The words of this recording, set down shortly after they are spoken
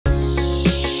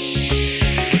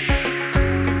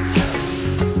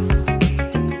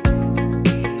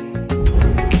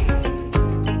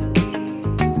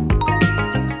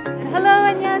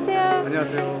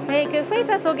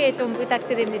소개 좀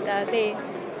부탁드립니다. 네.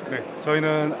 네,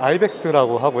 저희는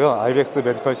아이벡스라고 하고요. 아이벡스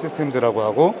메디컬 시스템즈라고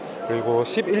하고 그리고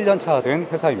 11년 차 된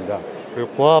회사입니다. 그리고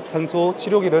고압 산소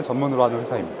치료기를 전문으로 하는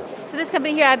회사입니다. So this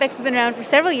company here, Ibex, has been around for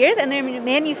several years, and they're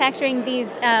manufacturing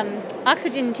these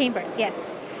oxygen chambers. Yes.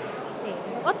 네.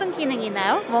 어떤 기능이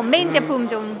있나요? 뭐 메인 제품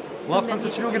좀. 고압 산소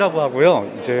치료기라고 하고요.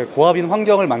 이제 고압인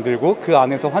환경을 만들고 그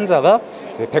안에서 환자가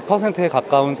이제 100%에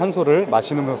가까운 산소를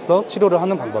마시면서 치료를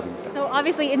하는 방법입니다. So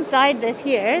obviously inside this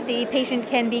here, the patient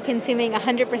can be consuming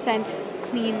 100%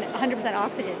 clean, 100%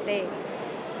 oxygen. 네.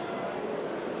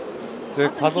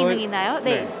 어떤 기능이 있나요?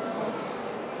 네.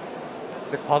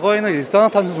 이제 과거에는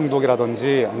일산화탄소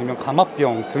중독이라든지 아니면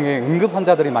감압병 등의 응급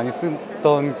환자들이 많이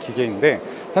쓰던 기계인데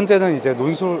현재는 이제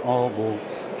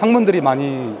학문들이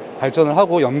많이 발전을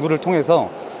하고 연구를 통해서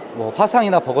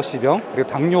화상이나 버거시병 그리고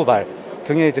당뇨발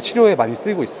등의 이제 치료에 많이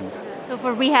쓰이고 있습니다. So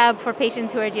for rehab for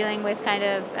patients who are dealing with kind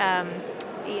of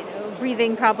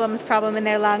breathing problem in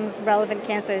their lungs, relevant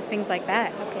cancers, things like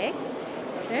that. Okay,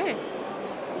 sure.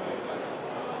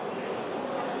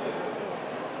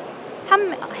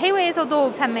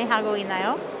 해외에서도 판매하고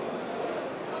있나요?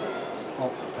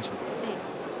 다시요.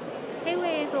 네.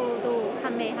 해외에서도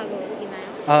판매하고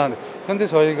있나요? 네. 현재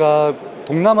저희가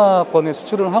동남아권에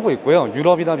수출을 하고 있고요.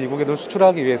 유럽이나 미국에도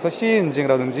수출하기 위해서 CE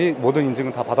인증이라든지 모든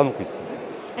인증은 다 받아놓고 있습니다.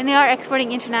 And they are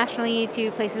exporting internationally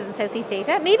to places in Southeast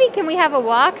Asia. Maybe can we have a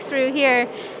walk through here?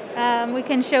 We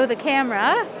can show the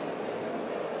camera.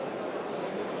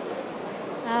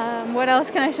 What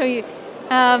else can I show you?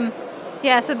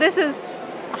 Yeah, so this is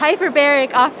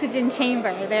hyperbaric oxygen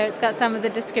chamber. There, it's got some of the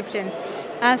descriptions.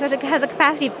 So it has a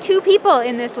capacity of 2 people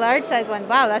in this large size one.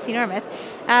 Wow, that's enormous.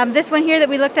 This one here that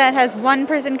we looked at has 1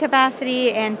 person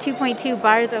capacity and 2.2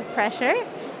 bars of pressure.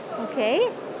 Okay.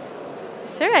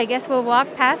 Sure, I guess we'll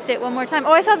walk past it one more time.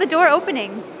 Oh, I saw the door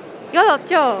opening.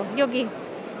 열었죠? 여기.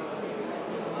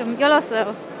 좀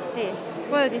열었어요. 네.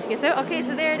 보여주시겠어요? Okay,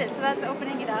 so there it is. So that's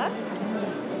opening it up.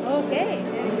 Okay.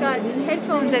 It's got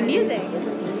headphones and music.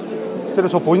 실제로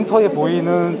저 모니터에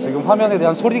보이는 지금 화면에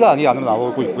대한 소리가 안으로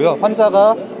나오고 있고요.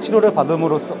 환자가 치료를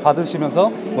받으시면서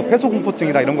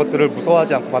폐소공포증이나 이런 것들을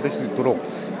무서워하지 않고 받으실 수 있도록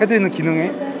해드리는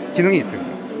기능이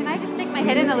있습니다. Can I just stick my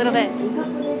head in a little bit?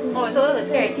 Oh, it's a little bit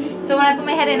scary. So when I put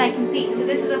my head in, I can see. So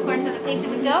this is, of course, where the patient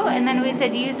would go. And then we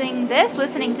said using this,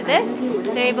 listening to this,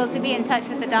 they're able to be in touch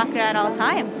with the doctor at all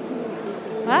times.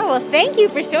 Wow, well, thank you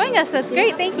for showing us. That's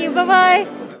great. Thank you.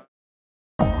 Bye-bye.